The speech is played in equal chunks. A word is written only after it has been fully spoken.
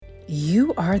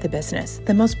You are the business.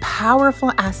 The most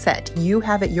powerful asset you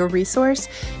have at your resource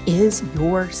is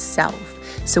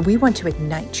yourself. So we want to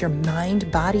ignite your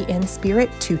mind, body, and spirit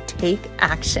to take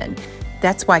action.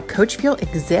 That's why Coach Fuel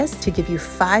exists, to give you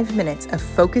 5 minutes of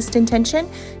focused intention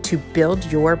to build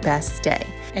your best day.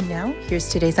 And now, here's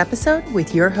today's episode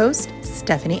with your host,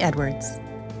 Stephanie Edwards.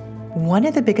 One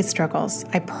of the biggest struggles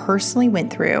I personally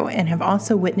went through and have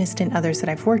also witnessed in others that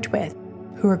I've worked with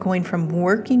who are going from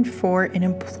working for an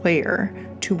employer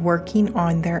to working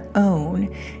on their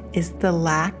own is the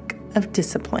lack of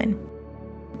discipline.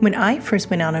 When I first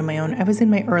went out on my own, I was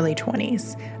in my early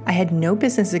 20s. I had no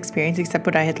business experience except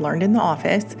what I had learned in the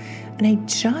office, and I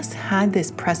just had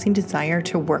this pressing desire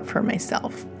to work for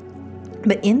myself.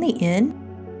 But in the end,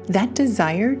 that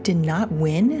desire did not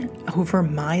win over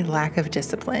my lack of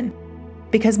discipline.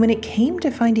 Because when it came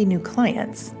to finding new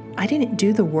clients, I didn't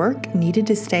do the work needed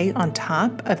to stay on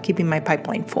top of keeping my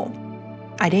pipeline full.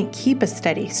 I didn't keep a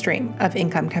steady stream of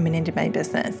income coming into my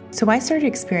business. So I started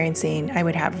experiencing, I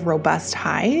would have robust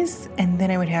highs and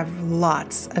then I would have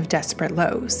lots of desperate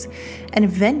lows. And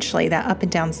eventually that up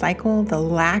and down cycle, the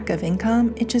lack of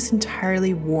income, it just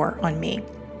entirely wore on me.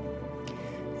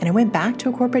 And I went back to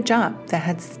a corporate job that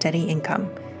had steady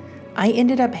income. I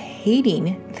ended up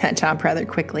hating that job rather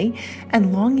quickly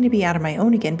and longing to be out on my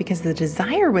own again because the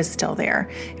desire was still there.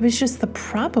 It was just the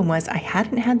problem was I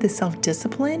hadn't had the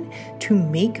self-discipline to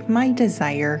make my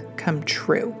desire come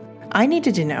true. I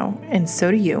needed to know, and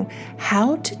so do you,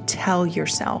 how to tell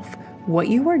yourself what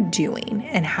you are doing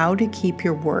and how to keep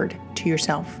your word to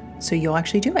yourself so you'll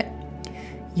actually do it.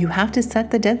 You have to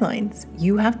set the deadlines.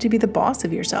 You have to be the boss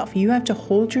of yourself. You have to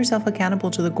hold yourself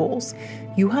accountable to the goals.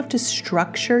 You have to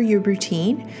structure your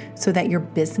routine so that your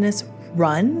business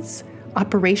runs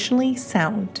operationally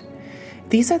sound.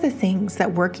 These are the things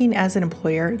that working as an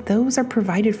employer, those are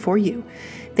provided for you.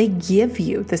 They give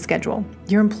you the schedule.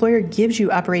 Your employer gives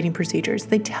you operating procedures.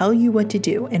 They tell you what to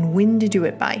do and when to do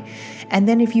it by. And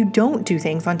then if you don't do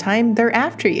things on time, they're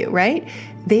after you, right?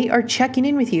 They are checking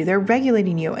in with you. They're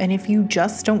regulating you. And if you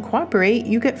just don't cooperate,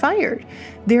 you get fired.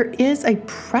 There is a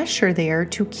pressure there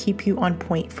to keep you on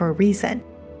point for a reason.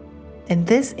 And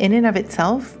this in and of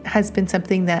itself has been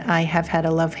something that I have had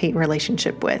a love-hate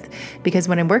relationship with, because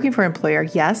when I'm working for an employer,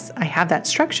 yes, I have that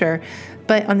structure,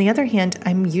 but on the other hand,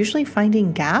 I'm usually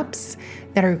finding gaps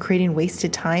that are creating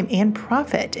wasted time and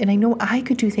profit. And I know I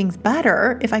could do things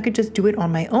better if I could just do it on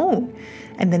my own.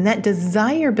 And then that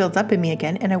desire builds up in me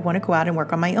again, and I want to go out and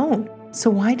work on my own. So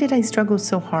why did I struggle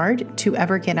so hard to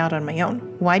ever get out on my own?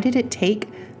 Why did it take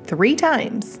 3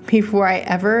 times before I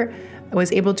ever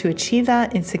was able to achieve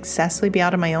that and successfully be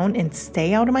out on my own and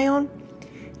stay out on my own?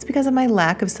 It's because of my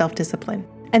lack of self-discipline.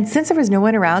 And since there was no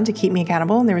one around to keep me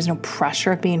accountable and there was no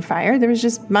pressure of being fired, there was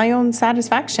just my own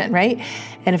satisfaction, right?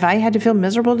 And if I had to feel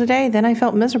miserable today, then I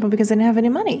felt miserable because I didn't have any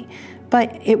money.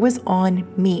 But it was on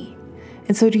me.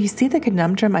 And so do you see the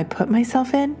conundrum I put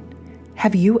myself in?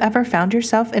 Have you ever found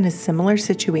yourself in a similar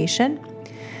situation?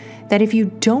 That if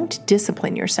you don't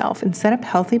discipline yourself and set up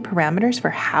healthy parameters for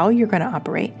how you're going to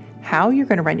operate, how you're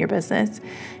going to run your business,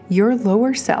 your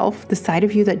lower self, the side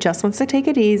of you that just wants to take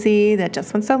it easy, that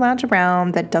just wants to lounge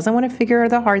around, that doesn't want to figure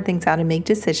the hard things out and make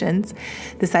decisions,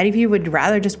 the side of you would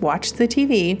rather just watch the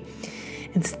TV,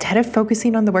 instead of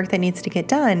focusing on the work that needs to get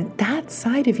done, that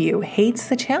side of you hates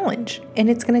the challenge, and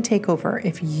it's going to take over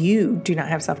if you do not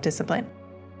have self-discipline.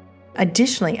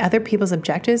 Additionally, other people's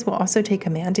objectives will also take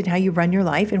command in how you run your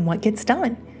life and what gets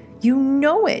done. You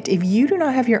know it. If you do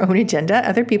not have your own agenda,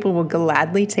 other people will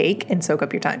gladly take and soak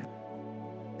up your time.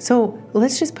 So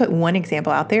let's just put one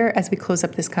example out there as we close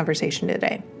up this conversation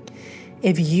today.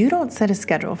 If you don't set a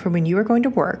schedule for when you are going to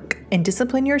work and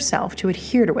discipline yourself to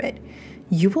adhere to it,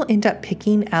 you will end up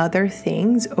picking other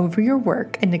things over your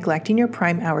work and neglecting your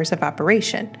prime hours of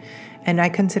operation. And I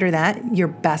consider that your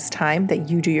best time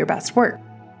that you do your best work.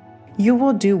 You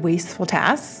will do wasteful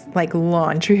tasks like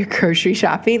laundry or grocery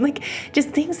shopping, like just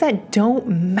things that don't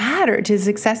matter to the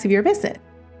success of your business.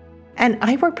 And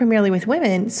I work primarily with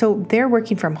women, so they're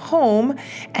working from home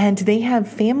and they have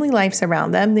family lives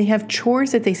around them. They have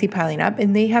chores that they see piling up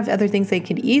and they have other things they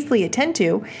could easily attend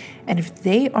to. And if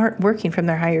they aren't working from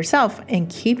their higher self and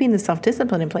keeping the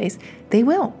self-discipline in place, they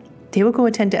will. They will go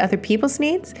attend to other people's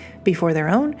needs before their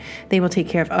own. They will take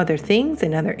care of other things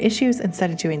and other issues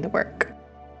instead of doing the work.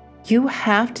 You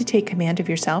have to take command of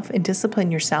yourself and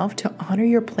discipline yourself to honor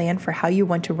your plan for how you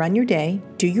want to run your day,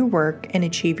 do your work, and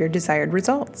achieve your desired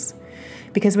results.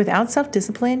 Because without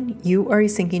self-discipline, you are a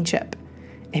sinking ship.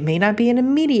 It may not be an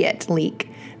immediate leak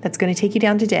that's going to take you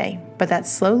down today, but that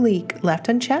slow leak left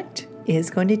unchecked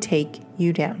is going to take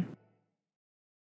you down.